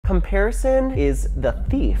Comparison is the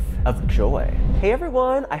thief of joy. Hey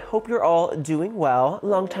everyone, I hope you're all doing well.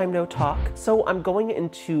 Long time no talk. So I'm going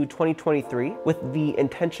into 2023 with the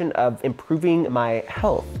intention of improving my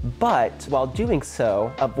health, but while doing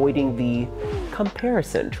so, avoiding the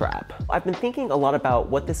comparison trap. I've been thinking a lot about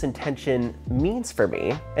what this intention means for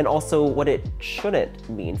me and also what it shouldn't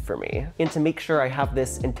mean for me, and to make sure I have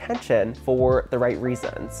this intention for the right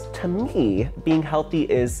reasons. To me, being healthy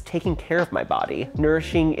is taking care of my body,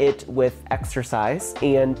 nourishing it with exercise,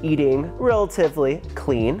 and eating relatively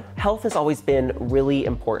clean. Health has always been really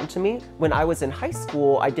important to me. When I was in high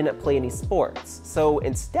school, I didn't play any sports, so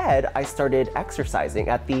instead I started exercising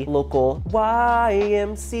at the local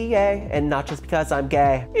YMCA, and not just because I'm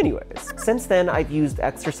gay. Anyways, since then I've used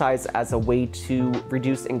exercise as a way to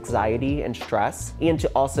reduce anxiety and stress, and to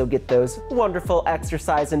also get those wonderful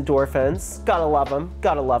exercise endorphins. Gotta love them,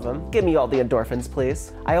 gotta love them. Give me all the endorphins,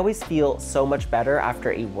 please. I always feel so much better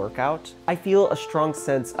after a workout. I feel a strong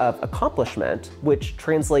sense of accomplishment, which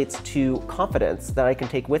translates to confidence that I can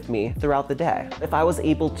take with me throughout the day. If I was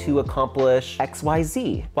able to accomplish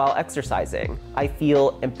XYZ while exercising, I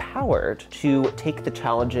feel empowered to take the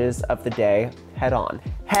challenges of the day head on.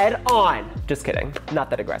 Head on! Just kidding, not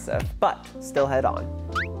that aggressive, but still head on.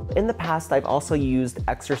 In the past, I've also used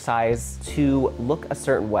exercise to look a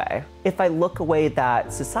certain way. If I look a way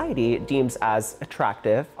that society deems as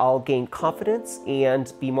attractive, I'll gain confidence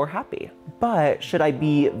and be more happy. But should I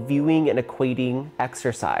be viewing and equating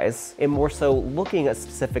exercise, and more so looking a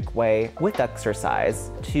specific way with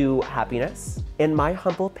exercise, to happiness? In my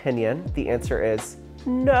humble opinion, the answer is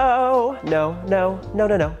no, no, no, no,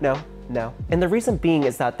 no, no, no. No. And the reason being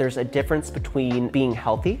is that there's a difference between being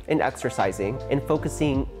healthy and exercising and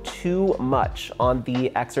focusing too much on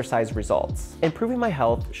the exercise results. Improving my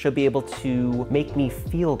health should be able to make me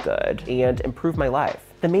feel good and improve my life.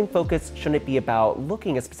 The main focus shouldn't be about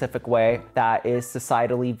looking a specific way that is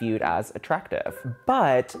societally viewed as attractive,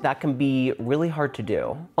 but that can be really hard to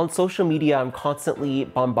do. On social media, I'm constantly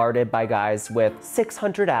bombarded by guys with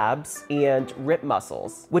 600 abs and ripped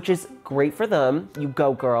muscles, which is great for them. You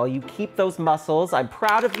go, girl, you keep those muscles. I'm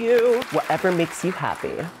proud of you. Whatever makes you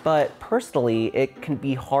happy. But personally, it can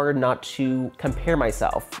be hard not to compare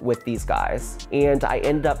myself with these guys, and I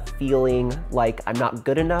end up feeling like I'm not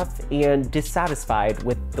good enough and dissatisfied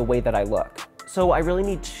with the way that I look. So I really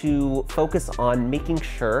need to focus on making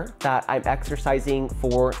sure that I'm exercising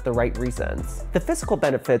for the right reasons. The physical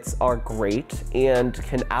benefits are great and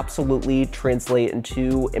can absolutely translate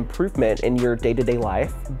into improvement in your day-to-day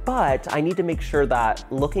life, but I need to make sure that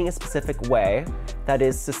looking a specific way that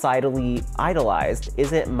is societally idolized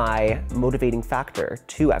isn't my motivating factor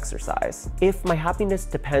to exercise. If my happiness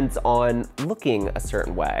depends on looking a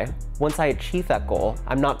certain way, once I achieve that goal,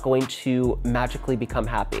 I'm not going to magically become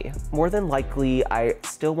happy. More than likely, I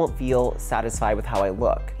still won't feel satisfied with how I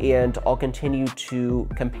look, and I'll continue to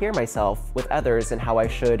compare myself with others and how I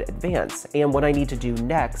should advance and what I need to do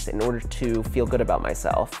next in order to feel good about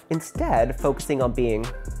myself. Instead, focusing on being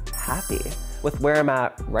happy with where I'm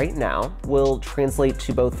at right now will translate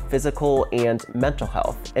to both physical and mental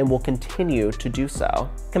health, and will continue to do so.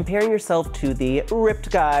 Comparing yourself to the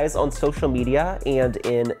ripped guys on social media and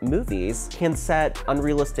in movies can set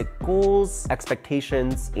unrealistic goals,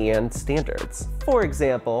 expectations, and standards. For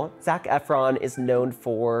example, Zac Efron is known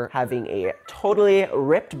for having a totally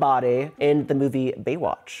ripped body in the movie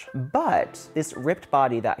Baywatch. But this ripped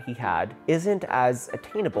body that he had isn't as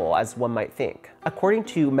attainable as one might think. According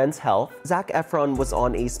to Men's Health, Zac Efron was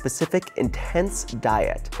on a specific intense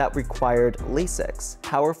diet that required Lasix,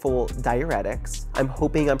 powerful diuretics, I'm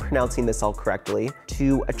hoping I'm pronouncing this all correctly,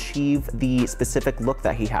 to achieve the specific look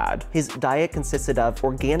that he had. His diet consisted of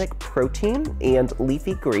organic protein and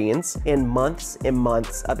leafy greens and months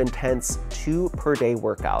of intense 2-per-day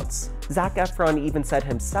workouts. Zac Efron even said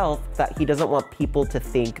himself that he doesn't want people to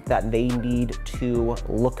think that they need to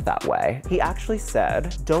look that way. He actually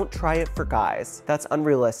said, "Don't try it for guys. That's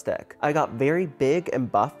unrealistic. I got very big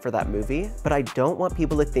and buff for that movie, but I don't want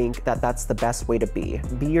people to think that that's the best way to be.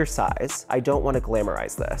 Be your size. I don't want to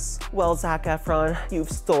glamorize this." Well, Zac Efron, you've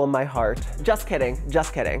stolen my heart. Just kidding,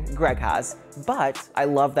 just kidding. Greg has. But I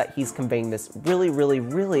love that he's conveying this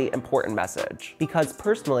really important message. Because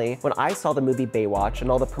personally, when I saw the movie Baywatch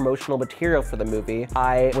and all the promotional material for the movie,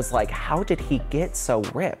 I was like, how did he get so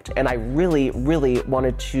ripped? And I really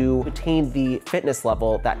wanted to attain the fitness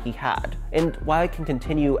level that he had. And while I can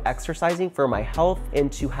continue exercising for my health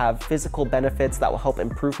and to have physical benefits that will help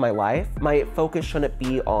improve my life, my focus shouldn't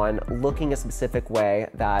be on looking a specific way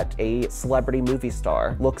that a celebrity movie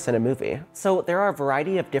star looks in a movie. So there are a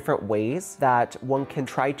variety of different ways that one can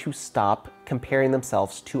try to stop comparing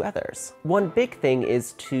themselves to others. One big thing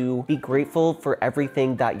is to be grateful for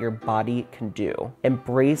everything that your body can do.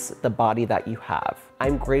 Embrace the body that you have.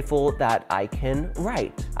 I'm grateful that I can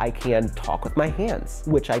write. I can talk with my hands,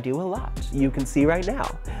 which I do a lot. You can see right now.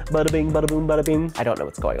 Bada bing, bada boom, bada bing. I don't know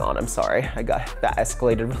what's going on, I'm sorry. That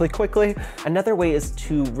escalated really quickly. Another way is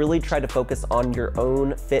to really try to focus on your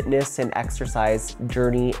own fitness and exercise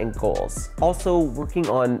journey and goals. Also working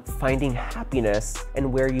on finding happiness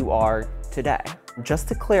in where you are today. Just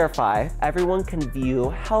to clarify, everyone can view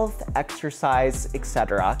health, exercise,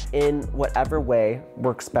 etc. in whatever way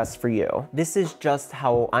works best for you. This is just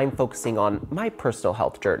how I'm focusing on my personal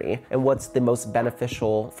health journey and what's the most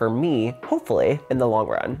beneficial for me, hopefully, in the long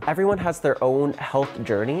run. Everyone has their own health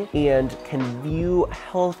journey and can view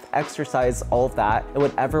health, exercise, all of that in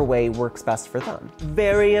whatever way works best for them.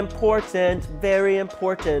 Very important, very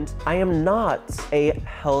important. I am not a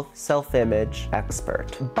health self-image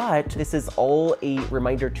expert, but this is all a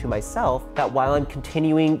reminder to myself that while I'm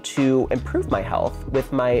continuing to improve my health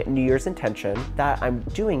with my New Year's intention, that I'm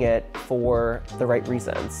doing it for the right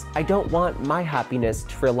reasons. I don't want my happiness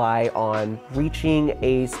to rely on reaching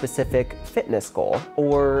a specific fitness goal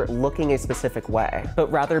or looking a specific way,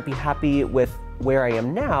 but rather be happy with where I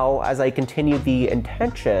am now as I continue the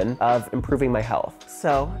intention of improving my health.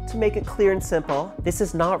 So, to make it clear and simple, this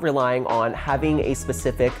is not relying on having a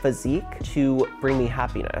specific physique to bring me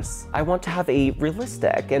happiness. I want to have a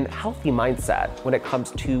realistic and healthy mindset when it comes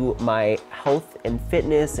to my health and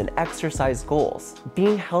fitness and exercise goals.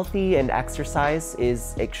 Being healthy and exercise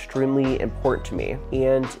is extremely important to me,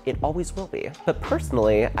 and it always will be. But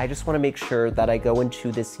personally, I just want to make sure that I go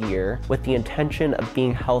into this year with the intention of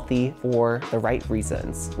being healthy for the right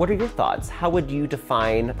reasons. What are your thoughts? How would you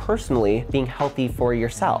define personally being healthy for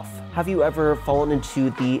yourself? Have you ever fallen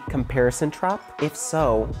into the comparison trap? If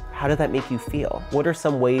so, how did that make you feel? What are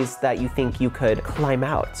some ways that you think you could climb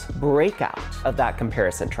out, break out of that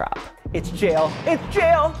comparison trap? It's jail. It's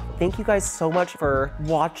jail! Thank you guys so much for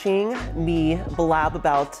watching me blab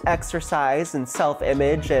about exercise and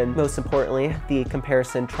self-image and most importantly, the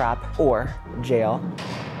comparison trap or jail.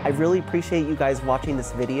 I really appreciate you guys watching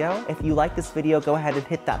this video. If you like this video, go ahead and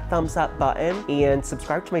hit that thumbs up button and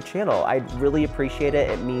subscribe to my channel. I'd really appreciate it.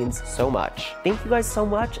 It means so much. Thank you guys so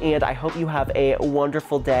much, and I hope you have a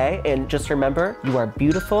wonderful day. And just remember, you are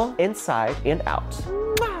beautiful inside and out.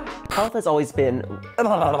 Health has always been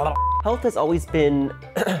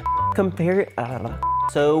compared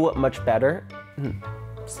so much better.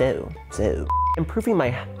 So improving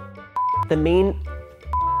the main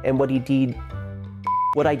and what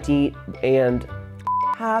I did and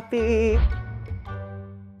happy.